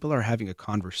when people are having a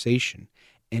conversation,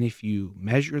 and if you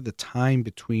measure the time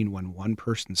between when one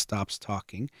person stops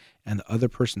talking and the other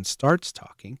person starts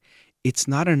talking, it's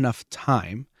not enough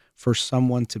time for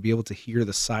someone to be able to hear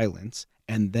the silence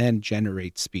and then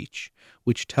generate speech,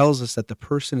 which tells us that the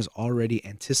person is already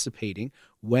anticipating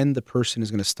when the person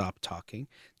is going to stop talking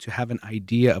to have an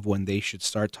idea of when they should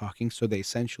start talking. So they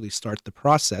essentially start the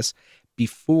process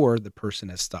before the person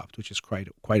has stopped, which is quite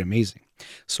amazing.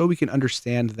 So we can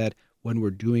understand that when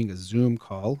we're doing a Zoom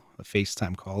call, a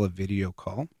FaceTime call, a video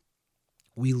call,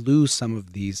 we lose some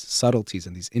of these subtleties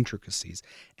and these intricacies,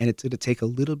 and it's going to take a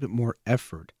little bit more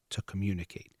effort to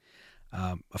communicate.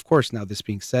 Of course, now this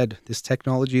being said, this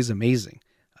technology is amazing.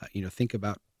 Think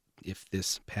about if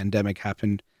this pandemic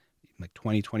happened like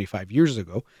 20, 25 years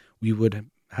ago, we would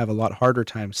have a lot harder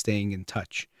time staying in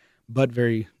touch. But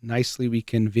very nicely, we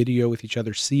can video with each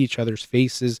other, see each other's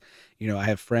faces. I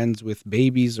have friends with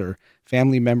babies or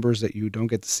family members that you don't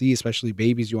get to see, especially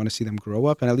babies. You want to see them grow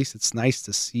up, and at least it's nice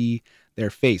to see their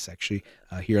face. Actually,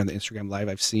 here on the Instagram Live,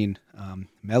 I've seen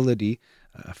Melody,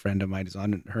 a friend of mine is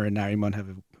on. Her and Nariman have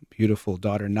a beautiful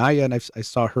daughter, Naya, and I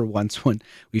saw her once when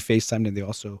we FaceTimed, and they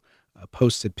also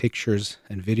posted pictures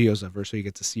and videos of her, so you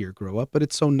get to see her grow up. But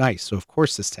it's so nice. So of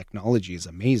course this technology is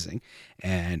amazing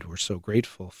and we're so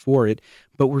grateful for it,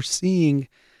 but we're seeing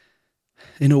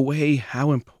in a way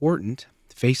how important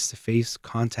face-to-face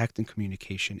contact and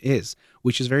communication is,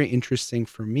 which is very interesting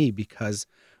for me because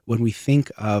when we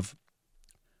think of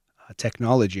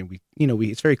technology, and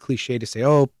it's very cliche to say,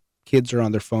 oh, kids are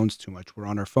on their phones too much. We're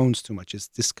on our phones too much. It's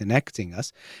disconnecting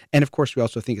us. And of course, we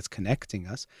also think it's connecting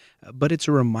us. But it's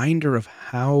a reminder of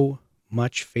how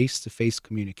much face-to-face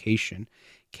communication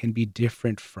can be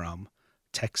different from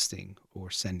texting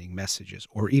or sending messages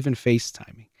or even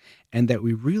FaceTiming, and that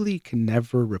we really can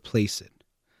never replace it.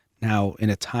 Now,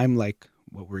 in a time like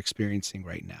what we're experiencing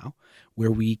right now,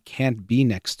 where we can't be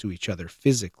next to each other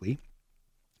physically,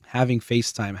 having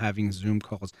FaceTime, having Zoom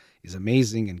calls is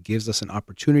amazing and gives us an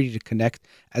opportunity to connect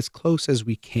as close as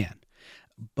we can.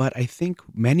 But I think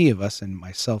many of us, and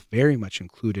myself very much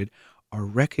included, are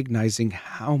recognizing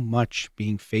how much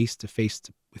being face-to-face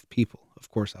with people. Of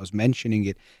course, I was mentioning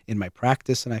it in my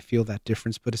practice, and I feel that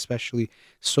difference, but especially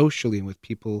socially and with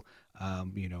people,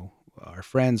 our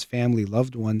friends, family,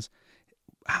 loved ones,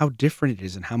 how different it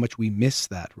is and how much we miss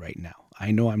that right now.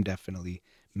 I know I'm definitely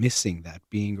missing that,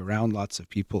 being around lots of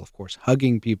people, of course,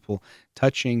 hugging people,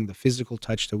 touching, the physical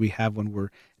touch that we have when we're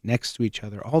next to each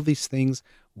other. All these things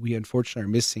we unfortunately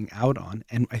are missing out on.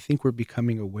 And I think we're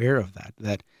becoming aware of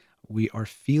that we are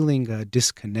feeling a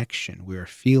disconnection. We are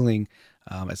feeling,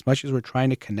 as much as we're trying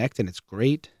to connect, and it's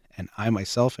great. And I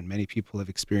myself and many people have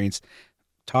experienced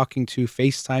talking to,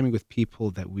 FaceTiming with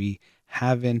people that we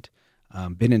haven't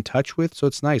been in touch with. So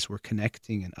it's nice. We're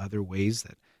connecting in other ways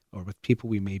that, or with people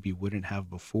we maybe wouldn't have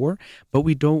before, but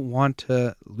we don't want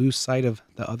to lose sight of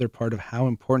the other part of how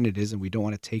important it is, and we don't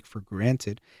want to take for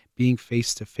granted being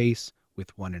face to face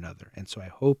with one another. And so I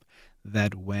hope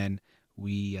that when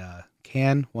we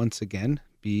can once again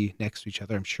be next to each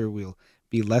other, I'm sure we'll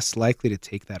be less likely to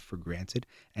take that for granted.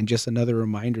 And just another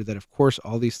reminder that, of course,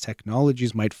 all these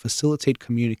technologies might facilitate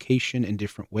communication in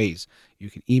different ways. You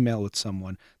can email with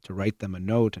someone to write them a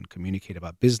note and communicate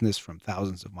about business from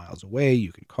thousands of miles away.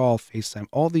 You can call, FaceTime.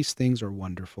 All these things are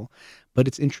wonderful. But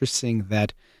it's interesting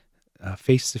that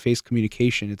face-to-face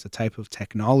communication, it's a type of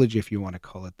technology, if you want to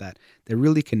call it that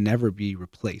really can never be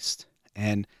replaced.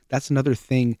 And that's another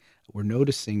thing we're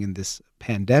noticing in this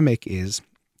pandemic is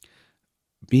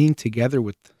being together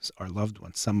with our loved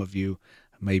ones. Some of you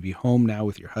may be home now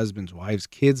with your husbands, wives,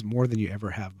 kids more than you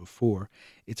ever have before.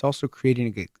 It's also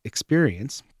creating an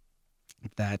experience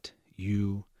that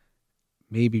you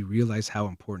maybe realize how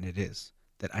important it is,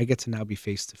 that I get to now be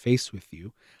face to face with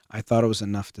you. I thought it was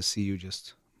enough to see you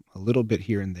just a little bit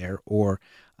here and there, or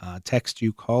text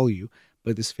you, call you,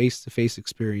 but this face-to-face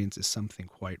experience is something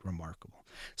quite remarkable.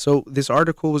 So this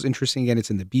article was interesting. Again,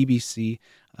 it's in the BBC,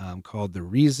 called "The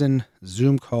Reason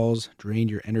Zoom Calls Drain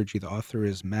Your Energy." The author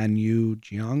is Manu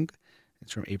Jiang.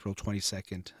 It's from April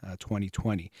 22nd,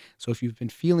 2020. So if you've been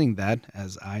feeling that,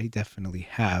 as I definitely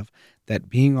have, that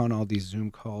being on all these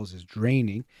Zoom calls is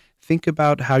draining, think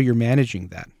about how you're managing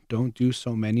that. Don't do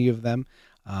so many of them.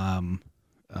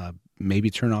 Maybe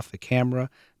turn off the camera.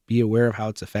 Be aware of how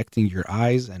it's affecting your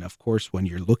eyes. And of course, when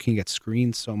you're looking at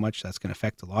screens so much, that's going to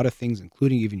affect a lot of things,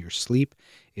 including even your sleep.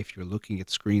 If you're looking at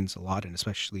screens a lot, and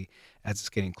especially as it's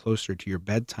getting closer to your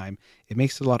bedtime, it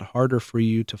makes it a lot harder for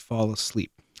you to fall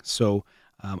asleep. So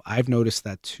I've noticed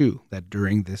that too, that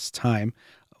during this time,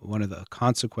 one of the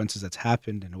consequences that's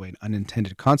happened, in a way, an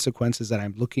unintended consequence, is that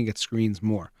I'm looking at screens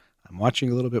more. I'm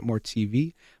watching a little bit more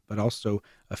TV, but also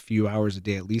a few hours a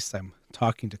day at least, I'm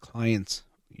talking to clients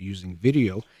using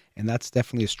video, and that's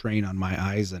definitely a strain on my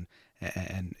eyes and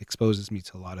exposes me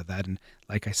to a lot of that. And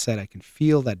like I said, I can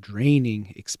feel that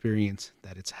draining experience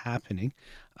that it's happening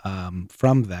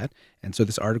from that. And so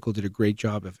this article did a great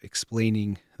job of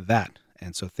explaining that.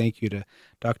 And so thank you to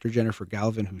Dr. Jennifer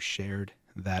Galvin, who shared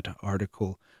that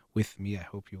article with me. I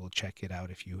hope you will check it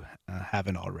out if you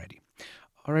haven't already.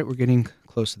 All right, we're getting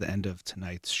close to the end of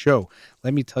tonight's show.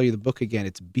 Let me tell you the book again.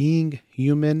 It's Being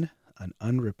Human, an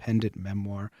Unrepentant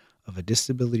Memoir of a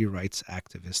Disability Rights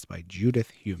Activist by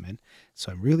Judith Heumann.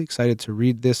 So I'm really excited to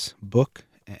read this book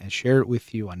and share it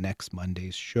with you on next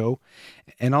Monday's show.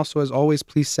 And also, as always,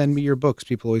 please send me your books.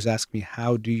 People always ask me,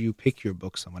 how do you pick your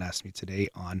books? Someone asked me today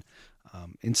on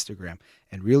Instagram.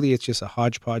 And really, it's just a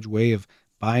hodgepodge way of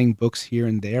buying books here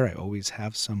and there. I always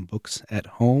have some books at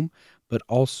home, but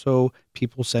also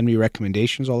people send me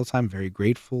recommendations all the time. I'm very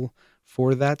grateful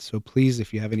for that. So please,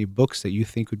 if you have any books that you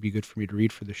think would be good for me to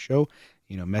read for the show,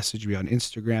 message me on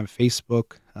Instagram,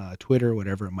 Facebook, Twitter,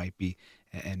 whatever it might be,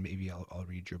 and maybe I'll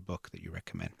read your book that you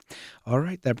recommend. All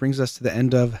right, that brings us to the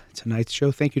end of tonight's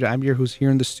show. Thank you to Amir, who's here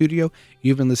in the studio.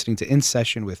 You've been listening to In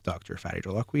Session with Dr. Farid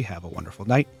Holakwi. Have a wonderful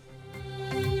night.